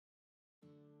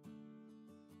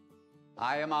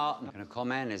Hiya, Martin. Can I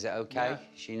come in? Is it OK? Yeah.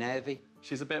 Is she nervy?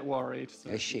 She's a bit worried. So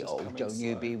is she? Oh, don't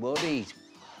you be worried.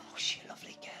 Oh, she's a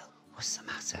lovely girl. What's the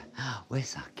matter?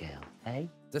 Where's that girl, eh?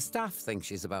 The staff think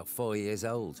she's about 4 years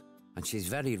old, and she's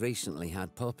very recently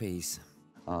had puppies.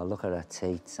 Oh, look at her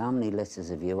teats. How many litters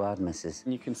have you had, missus?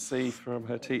 You can see from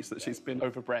her teats that she's been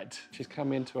overbred. She's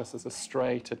come into us as a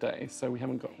stray today, so we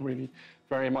haven't got really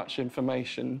very much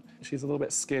information. She's a little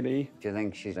bit skinny. Do you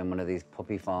think she's in one of these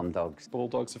puppy farm dogs?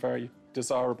 Bulldogs are a very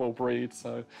desirable breed,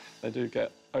 so they do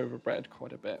get overbred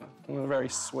quite a bit. And they're a very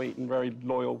sweet and very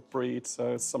loyal breed,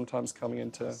 so sometimes coming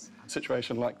into a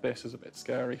situation like this is a bit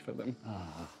scary for them.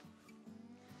 Oh.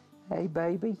 Hey,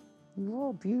 baby.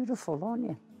 You're beautiful, aren't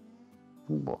you?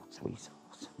 What,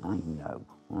 sweetheart? I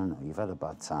know. You've had a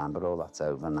bad time, but all that's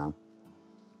over now.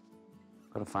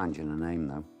 Got to find you a name,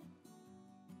 though.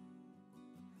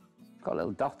 Got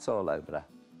little dots all over her.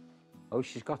 Oh,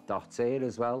 she's got dots here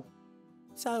as well.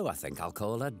 So I think I'll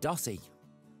call her Dottie.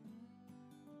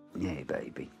 Yeah,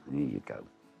 baby. Here you go.